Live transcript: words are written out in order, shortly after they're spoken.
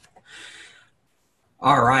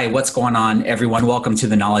All right, what's going on, everyone? Welcome to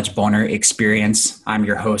the Knowledge Boner Experience. I'm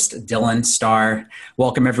your host, Dylan Starr.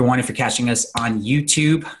 Welcome, everyone. If you're catching us on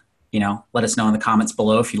YouTube, let us know in the comments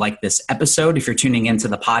below if you like this episode. If you're tuning into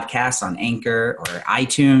the podcast on Anchor or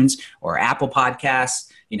iTunes or Apple Podcasts,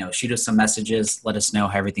 shoot us some messages. Let us know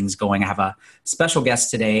how everything's going. I have a special guest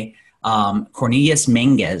today, Cornelius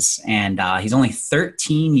Menges, and he's only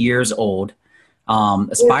 13 years old,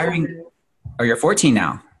 aspiring. Oh, you're 14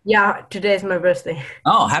 now. Yeah, today's my birthday.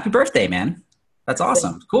 Oh, happy birthday, man. That's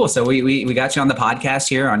awesome. Cool. So we got you on the podcast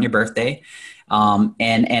here on your birthday.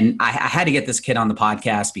 And I had to get this kid on the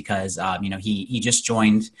podcast because, he just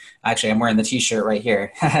joined. Actually, I'm wearing the t-shirt right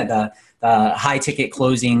here. the high ticket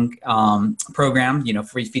closing program,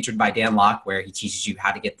 featured by Dan Locke, where he teaches you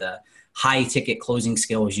how to get the high ticket closing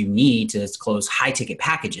skills you need to close high ticket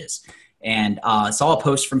packages. And saw a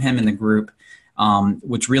post from him in the group,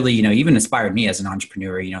 which really, even inspired me as an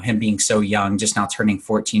entrepreneur, him being so young, just now turning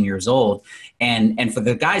 14 years old. And for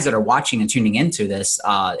the guys that are watching and tuning into this,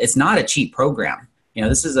 it's not a cheap program.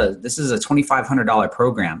 This is a $2,500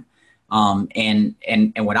 program. And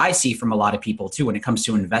what I see from a lot of people too, when it comes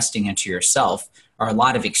to investing into yourself, are a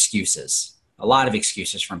lot of excuses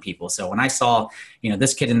from people. So when I saw,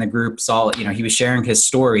 this kid in the group he was sharing his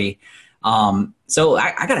story. So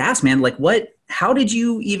I got to ask, man, how did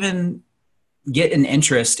you even get an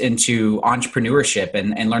interest into entrepreneurship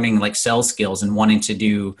and learning like sales skills and wanting to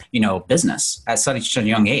do, business at such a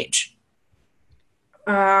young age?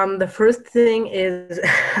 The first thing is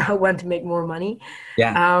I want to make more money.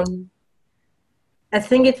 Yeah. I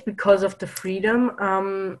think it's because of the freedom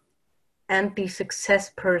and the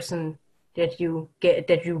success person that you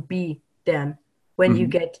be then when you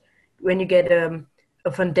get a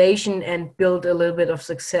foundation and build a little bit of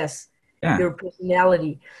success, your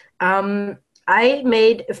personality. I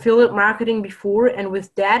made affiliate marketing before, and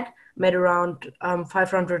with that, made around $500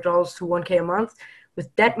 to $1,000 a month.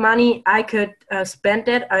 With that money, I could spend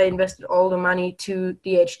that. I invested all the money to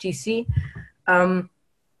the HTC. I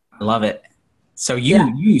love it. So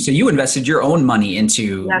you invested your own money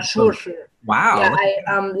into. Yeah, sure. Wow. Yeah,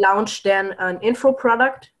 I launched then an info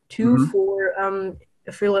product too for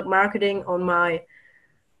affiliate marketing on my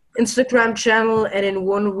Instagram channel, and in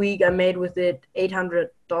 1 week I made with it $800,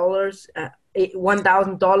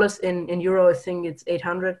 $1,000 in euro. I think it's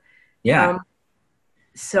 800. Yeah.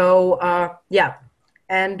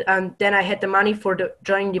 And then I had the money for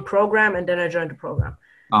joining the program, and then I joined the program.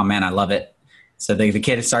 Oh man, I love it. So the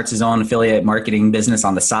kid starts his own affiliate marketing business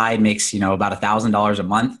on the side, makes about $1,000 a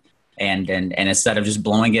month, and instead of just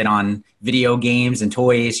blowing it on video games and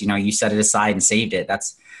toys, you set it aside and saved it.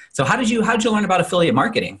 So how did you learn about affiliate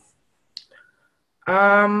marketing?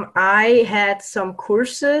 I had some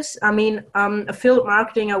courses. Affiliate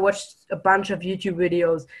marketing, I watched a bunch of YouTube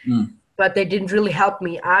videos, but they didn't really help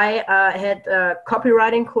me. I had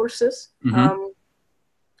copywriting courses.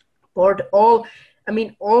 But all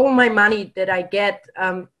my money that I get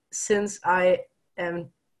since I am,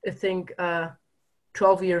 I think,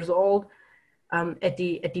 12 years old, at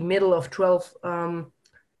the middle of 12,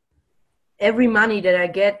 every money that I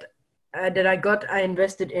get, I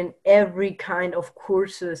invested in every kind of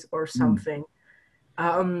courses or something.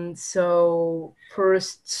 So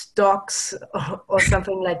first stocks or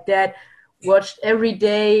something like that. Watched every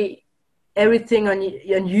day, everything on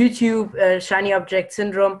YouTube, Shiny Object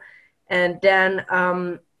Syndrome. And then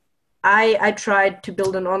I tried to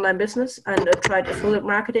build an online business, and I tried affiliate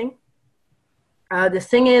marketing. The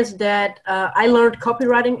thing is that I learned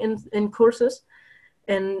copywriting in courses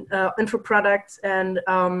and info products, and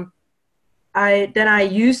I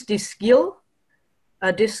used this skill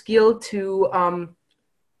to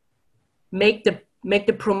make the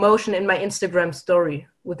promotion in my Instagram story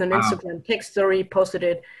with an Instagram text story, posted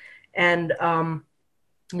it, and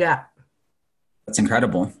That's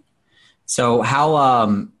incredible. So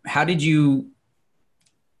how did you?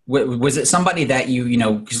 Was it somebody that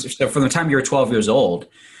so from the time you were 12 years old?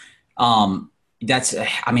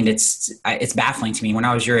 It's baffling to me. When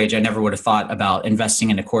I was your age, I never would have thought about investing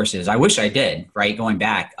into courses. I wish I did, right? Going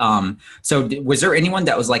back. So was there anyone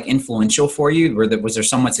that was like influential for you? Was there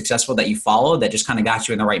someone successful that you followed that just kind of got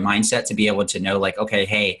you in the right mindset to be able to know like, okay,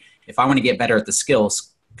 hey, if I want to get better at the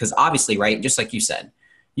skills, because obviously, right, just like you said,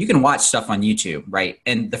 you can watch stuff on YouTube, right?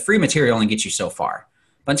 And the free material only gets you so far.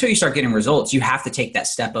 But until you start getting results, you have to take that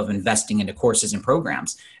step of investing into courses and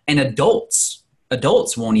programs. And adults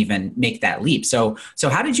won't even make that leap. So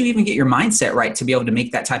how did you even get your mindset right to be able to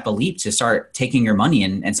make that type of leap to start taking your money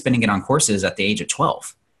and spending it on courses at the age of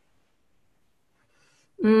 12?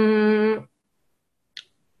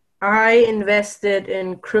 I invested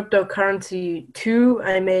in cryptocurrency too.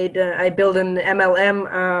 I built an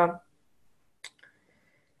MLM,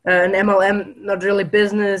 not really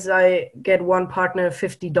business. I get one partner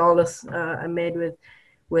 $50. I made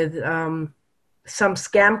with some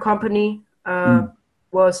scam company.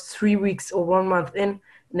 Was 3 weeks or 1 month in,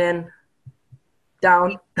 and then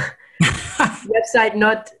down. Website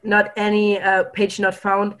not any, page not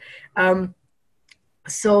found.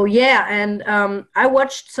 So yeah, and I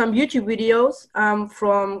watched some YouTube videos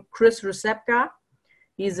from Chris Recepka.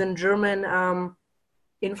 He's a German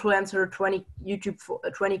influencer,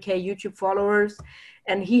 20k YouTube followers,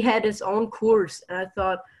 and he had his own course, and I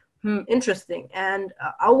thought, interesting. And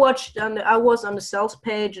I was on the sales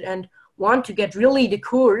page and want to get really the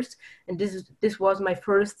course, and this was my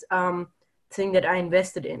first thing that I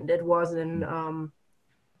invested in. That was an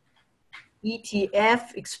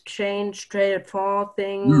ETF, exchange traded fund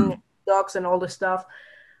thing, stocks and all the stuff.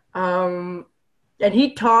 And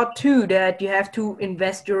he taught too that you have to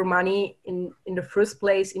invest your money in the first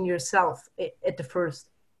place in yourself at the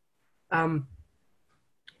first.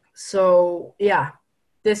 So yeah,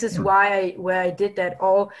 this is why I did that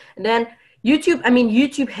all. And then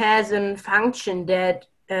YouTube has a function that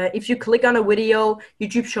if you click on a video,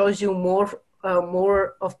 YouTube shows you more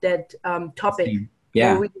of that topic.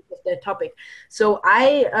 Yeah. More videos of that topic. So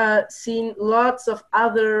I seen lots of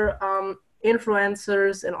other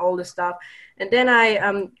influencers and all this stuff, and then I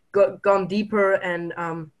gone deeper and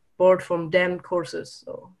bought from them courses.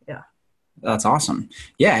 So yeah. That's awesome.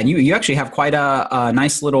 Yeah, and you actually have quite a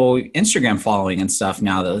nice little Instagram following and stuff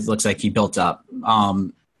now that it looks like you built up.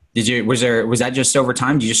 Was that just over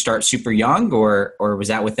time? Did you just start super young, or was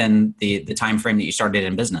that within the time frame that you started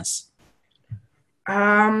in business?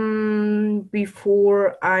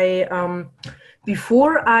 Before I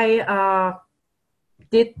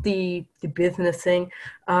did the business thing,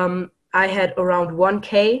 I had around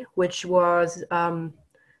 1K, which was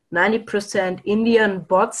 90% Indian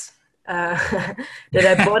bots that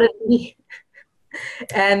I bought at me,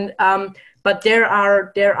 and but they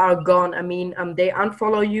are gone. I mean, they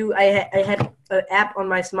unfollow you. I had an app on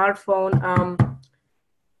my smartphone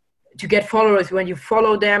to get followers when you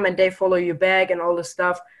follow them and they follow you back and all this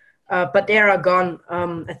stuff, but they are gone.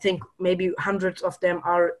 I think maybe hundreds of them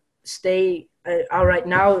are right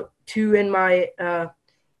now, two in my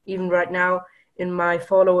even right now in my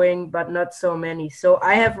following, but not so many. So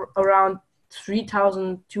I have around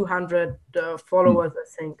 3,200 followers, I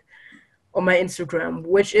think, on my Instagram,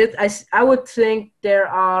 which is I would think there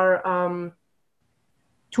are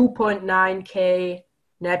 2.9K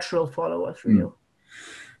natural followers for you.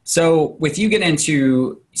 So with you getting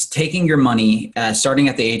into taking your money, starting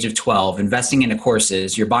at the age of 12, investing into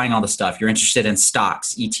courses, you're buying all the stuff, you're interested in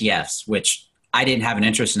stocks, ETFs, which I didn't have an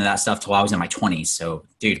interest in that stuff till I was in my 20s. So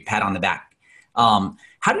dude, pat on the back.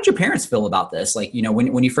 How did your parents feel about this? Like, you know,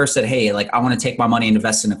 when you first said, hey, like I want to take my money and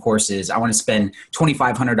invest into courses, I want to spend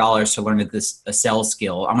 $2,500 to learn a sales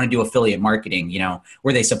skill, I want to do affiliate marketing, you know,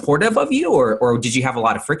 were they supportive of you, or did you have a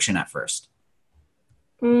lot of friction at first?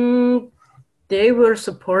 They were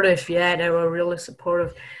supportive. Yeah, they were really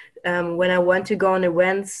supportive. When I want to go on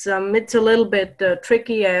events, it's a little bit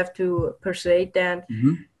tricky. I have to persuade them.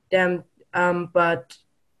 But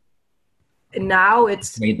now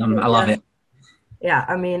it's... I love it. Yeah,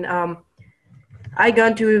 I mean, I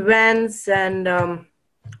gone to events and then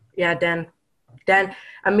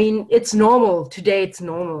I mean, it's normal. Today it's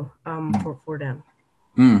normal for them.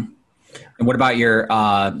 And what about your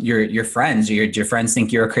friends? Do your friends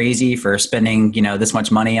think you're crazy for spending, you know, this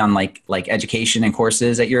much money on like education and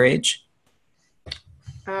courses at your age?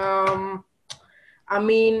 I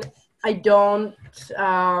mean, I don't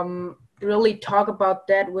really talk about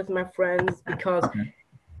that with my friends because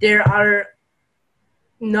there are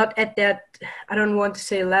not at that, I don't want to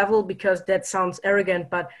say level because that sounds arrogant,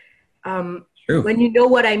 but when you know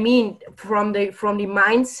what I mean from the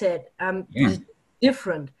mindset, it's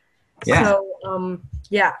different. Yeah. So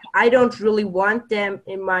I don't really want them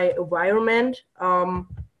in my environment. Now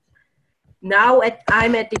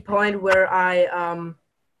I'm at the point where I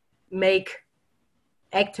make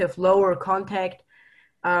active lower contact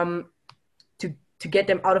to get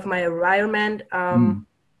them out of my environment.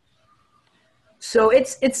 So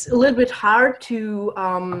it's a little bit hard to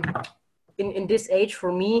in this age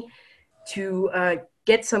for me to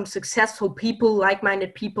get some successful people,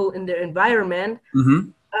 like-minded people in their environment.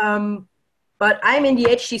 But I'm in the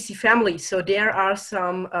HTC family, so there are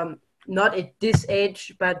some not at this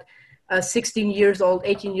age, but 16 years old,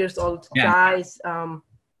 18 years old guys.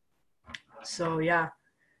 So yeah,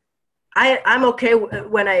 I'm okay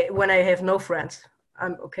when I have no friends.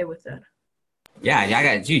 I'm okay with that. Yeah, yeah, I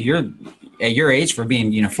got you. You're at your age for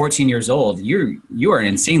being, 14 years old. You are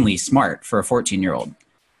insanely smart for a 14-year-old.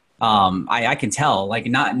 I can tell, like,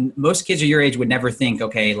 not most kids of your age would never think,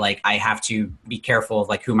 okay, like I have to be careful of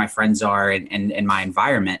like who my friends are and my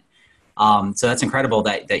environment. So that's incredible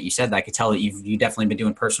that you said that. I could tell that you definitely been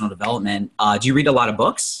doing personal development. Do you read a lot of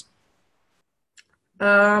books?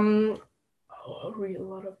 Um, I read a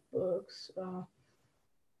lot of books.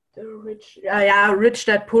 The Rich, yeah, Rich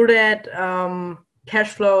Dad Poor Dad,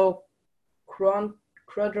 Cash Flow, Quadrant.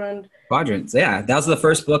 Quadrants. Yeah, that was the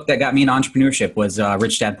first book that got me in entrepreneurship was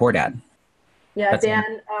Rich Dad Poor Dad. Yeah, That's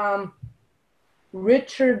then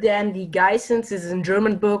Richer Than the Geissens is a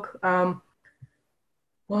German book.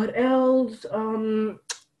 What else?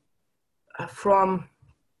 From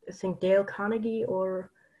I think Dale Carnegie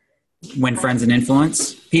or Win Friends and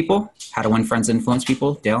Influence People. How to Win Friends and Influence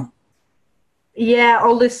People. Dale. yeah,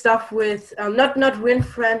 all this stuff with not Win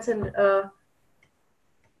Friends and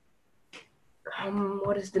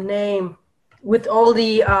what is the name? With all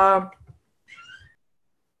the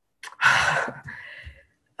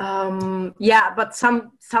yeah, but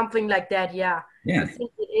something like that. Yeah, Yeah. I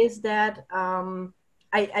think it is that.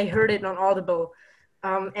 I heard it on Audible.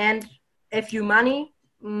 And If You Money.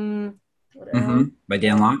 What else? By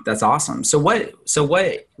Dan Locke. That's awesome. So what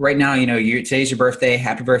right now, today's your birthday.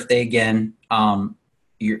 Happy birthday again.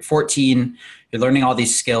 You're 14, you're learning all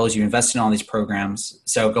these skills, you invest in all these programs.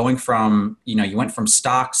 So going from, you went from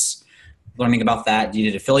stocks, learning about that, you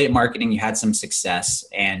did affiliate marketing, you had some success,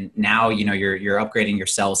 and now, you're upgrading your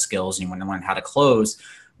sales skills and you want to learn how to close.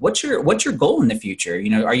 What's your goal in the future?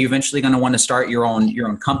 Are you eventually going to want to start your own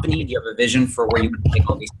company? Do you have a vision for where you want to take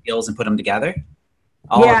all these skills and put them together?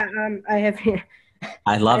 Yeah, I have here.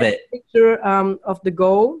 I love it. A picture of the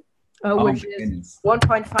goal, which is goodness.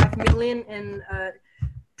 1.5 million in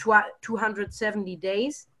 270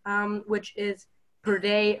 days, which is per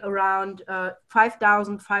day around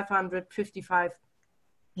 5,555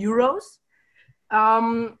 euros.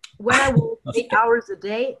 When I work 8 hours a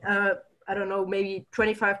day, I don't know, maybe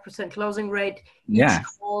 25% closing rate. Yeah.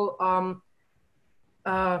 Call,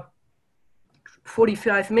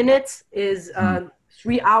 45 minutes is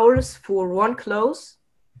 3 hours for one close.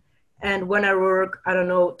 And when I work, I don't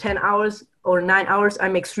know, 10 hours or 9 hours, I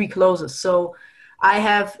make 3 closes. So I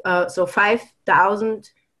have,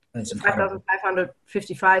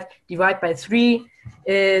 5,555 divided by 3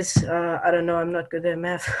 is, I don't know, I'm not good at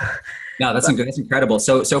math. No, that's incredible.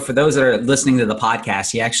 So for those that are listening to the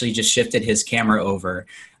podcast, he actually just shifted his camera over.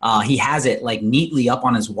 He has it like neatly up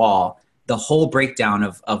on his wall, the whole breakdown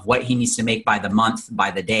of what he needs to make by the month,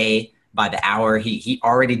 by the day, by the hour. He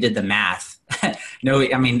already did the math. No,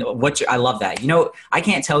 I mean, I love that. I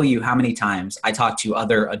can't tell you how many times I talk to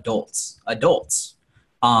other adults, and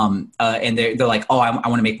they're like, oh, I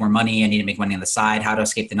want to make more money. I need to make money on the side. How to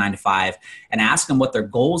escape the 9 to 5? And ask them what their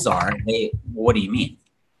goals are. What do you mean?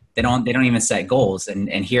 They don't even set goals.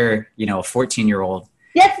 And here, a 14-year-old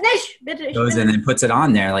goes in and puts it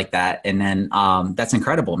on there like that. And then that's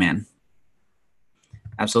incredible, man.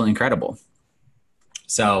 Absolutely incredible.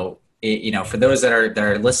 So, for those that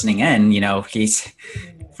are listening in, he's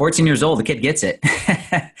 14 years old. The kid gets it,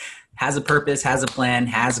 has a purpose, has a plan,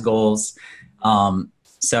 has goals.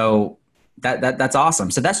 So that's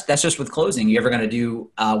awesome. So that's just with closing. You ever going to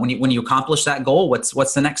do, when you accomplish that goal,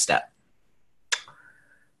 what's the next step?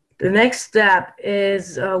 The next step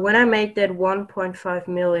is when I make that 1.5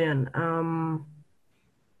 million,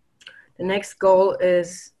 the next goal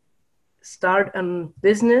is start a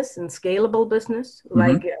business and scalable business,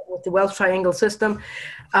 like with the Wealth Triangle system,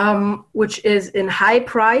 which is in high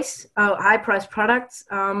price products.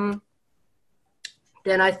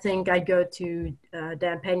 Then I think I go to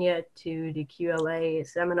Dan Pena to the QLA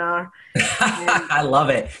seminar. I love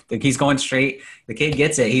it. He's going straight. The kid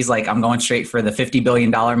gets it. He's like, I'm going straight for the $50 billion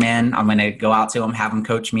man. I'm going to go out to him, have him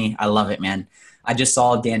coach me. I love it, man. I just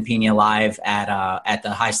saw Dan Pena live at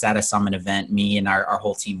the High Status Summit event. Me and our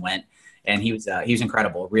whole team went, and he was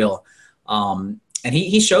incredible, real. And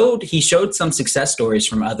he showed some success stories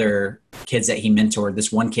from other kids that he mentored.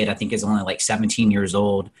 This one kid, I think, is only like 17 years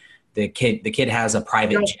old. The kid has a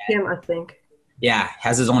private jet. Him, I think. Yeah,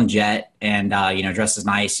 has his own jet, and dresses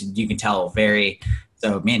nice. You can tell very.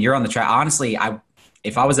 So, man, you're on the track. Honestly,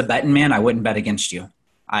 if I was a betting man, I wouldn't bet against you.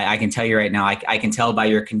 I can tell you right now. I can tell by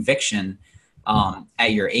your conviction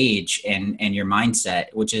at your age and your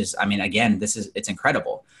mindset, which is, I mean, again, it's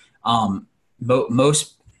incredible. And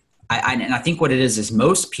I think what it is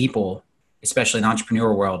most people, especially in the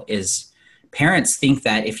entrepreneur world, is parents think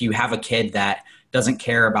that if you have a kid that doesn't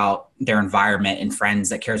care about their environment and friends,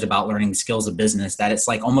 that cares about learning skills of business, that it's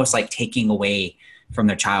like almost like taking away from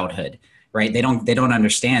their childhood. right? They don't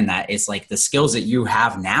understand that it's like the skills that you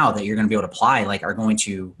have now that you're going to be able to apply, like are going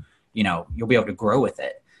to, you'll be able to grow with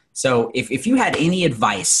it. So if you had any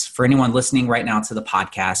advice for anyone listening right now to the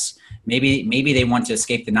podcast, maybe they want to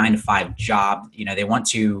escape the 9-to-5 job, they want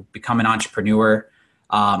to become an entrepreneur,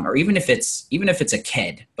 or even if it's a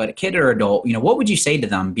kid, but a kid or adult, what would you say to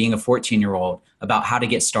them being a 14-year-old about how to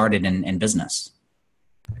get started in business?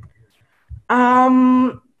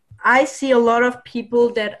 I see a lot of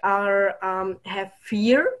people that are have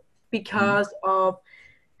fear because of,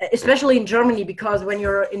 especially in Germany, because when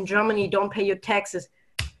you're in Germany, don't pay your taxes.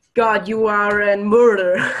 God, you are a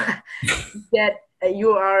murderer. That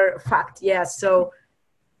you are fucked. Yeah. So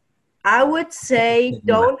I would say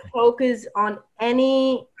don't focus on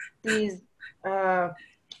any these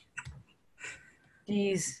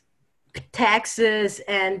taxes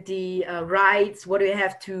and the rights. What do you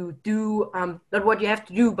have to do? Not what you have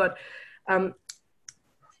to do, but the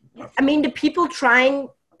people trying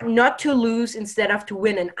not to lose instead of to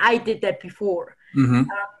win, and I did that before.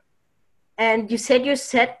 And you set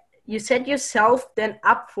yourself then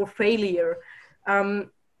up for failure.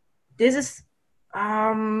 This is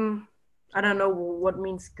I don't know what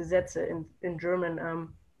means Gesetze in German,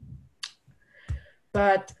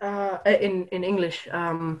 but in English,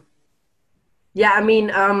 that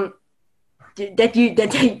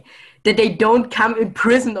they don't come in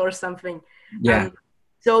prison or something.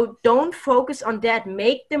 So don't focus on that.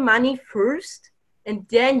 Make the money first, and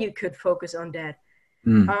then you could focus on that.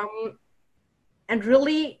 And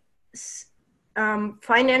really,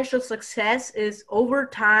 financial success is over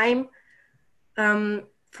time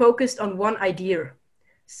focused on one idea.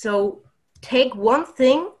 So take one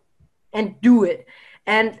thing and do it.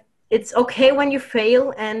 And it's okay when you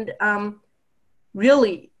fail, and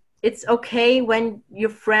really, it's okay when your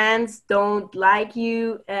friends don't like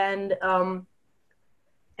you, and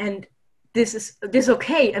this is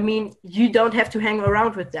okay. You don't have to hang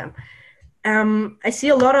around with them. I see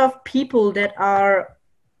a lot of people that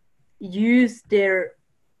use their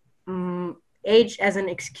age as an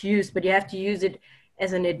excuse, but you have to use it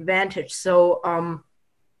as an advantage. So I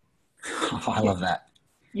love that.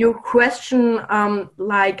 Your question,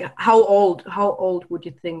 like how old would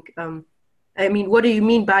you think? What do you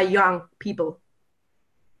mean by young people?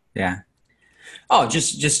 Yeah. Oh,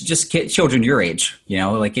 just children your age,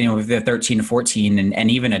 if they're 13 to 14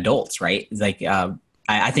 and even adults, right? Like,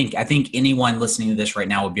 I think anyone listening to this right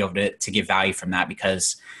now would be able to get value from that,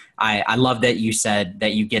 because I love that you said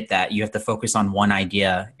that you get that you have to focus on one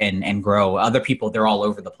idea and grow. Other people, they're all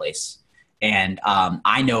over the place. And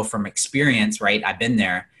I know from experience, right? I've been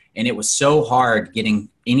there, and it was so hard getting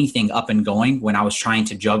anything up and going when I was trying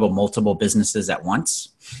to juggle multiple businesses at once.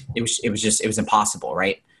 It was impossible,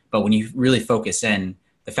 right? But when you really focus in,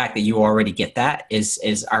 the fact that you already get that is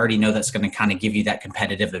I already know that's going to kind of give you that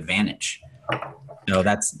competitive advantage. So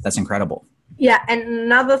that's incredible. Yeah, and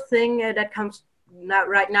another thing that comes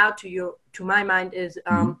right now to my mind is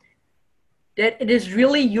that it is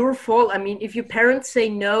really your fault. If your parents say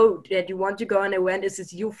no, that you want to go on an event,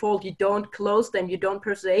 it's your fault. You don't close them. You don't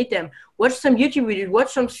persuade them. Watch some YouTube videos.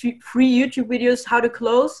 Watch some free YouTube videos, how to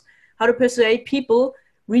close, how to persuade people.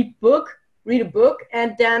 Read a book,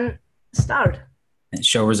 and then start. And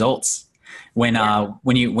show results. When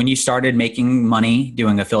you started making money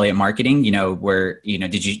doing affiliate marketing,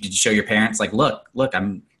 did you show your parents like, look,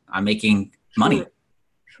 I'm making money?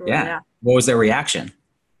 Sure, yeah. What was their reaction?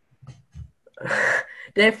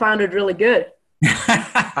 They found it really good.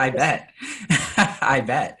 I bet.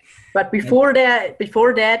 But before that,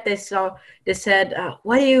 they said,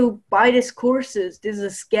 why do you buy these courses? This is a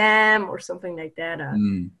scam or something like that.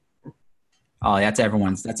 Oh, that's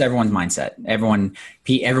everyone's mindset. Everyone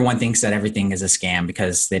thinks that everything is a scam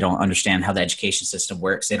because they don't understand how the education system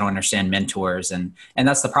works. They don't understand mentors, and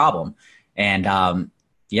that's the problem. And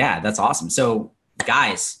that's awesome. So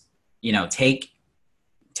guys, take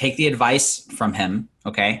the advice from him.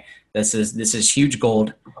 Okay. This is huge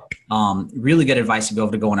gold. Really good advice to be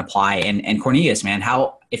able to go and apply. And Cornelius, man,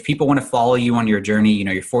 if people want to follow you on your journey,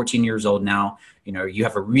 you're 14 years old now, you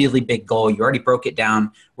have a really big goal. You already broke it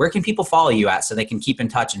down. Where can people follow you at so they can keep in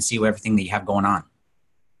touch and see everything that you have going on?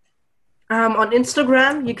 On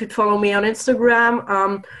Instagram, you could follow me on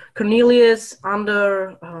Instagram. Cornelius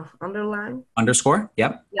underline underscore.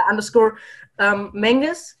 Yep. Yeah. Underscore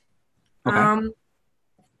Menges. Okay.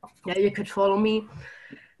 You could follow me.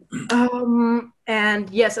 And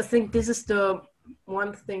yes, I think this is the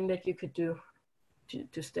one thing that you could do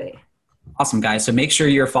to stay. Awesome, guys. So make sure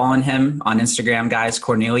you're following him on Instagram, guys.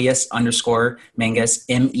 Cornelius _ Menges,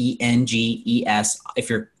 MENGES. If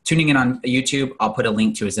you're tuning in on YouTube, I'll put a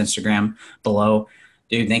link to his Instagram below.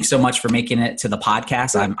 Dude, thanks so much for making it to the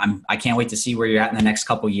podcast. I can't wait to see where you're at in the next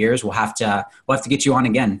couple of years. We'll have to get you on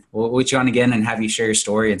again. We'll get you on again and have you share your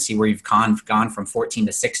story and see where you've gone from 14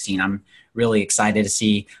 to 16. I'm really excited to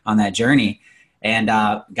see on that journey. And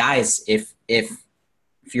guys, if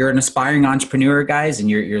you're an aspiring entrepreneur, guys, and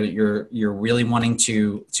you're really wanting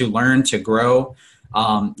to learn, to grow,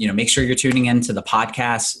 make sure you're tuning into the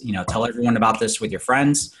podcast. Tell everyone about this with your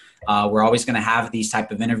friends. We're always going to have these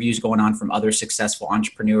type of interviews going on from other successful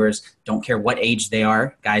entrepreneurs. Don't care what age they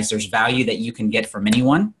are, guys. There's value that you can get from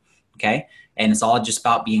anyone. Okay. And it's all just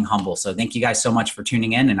about being humble. So thank you guys so much for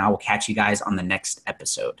tuning in, and I will catch you guys on the next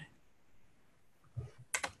episode.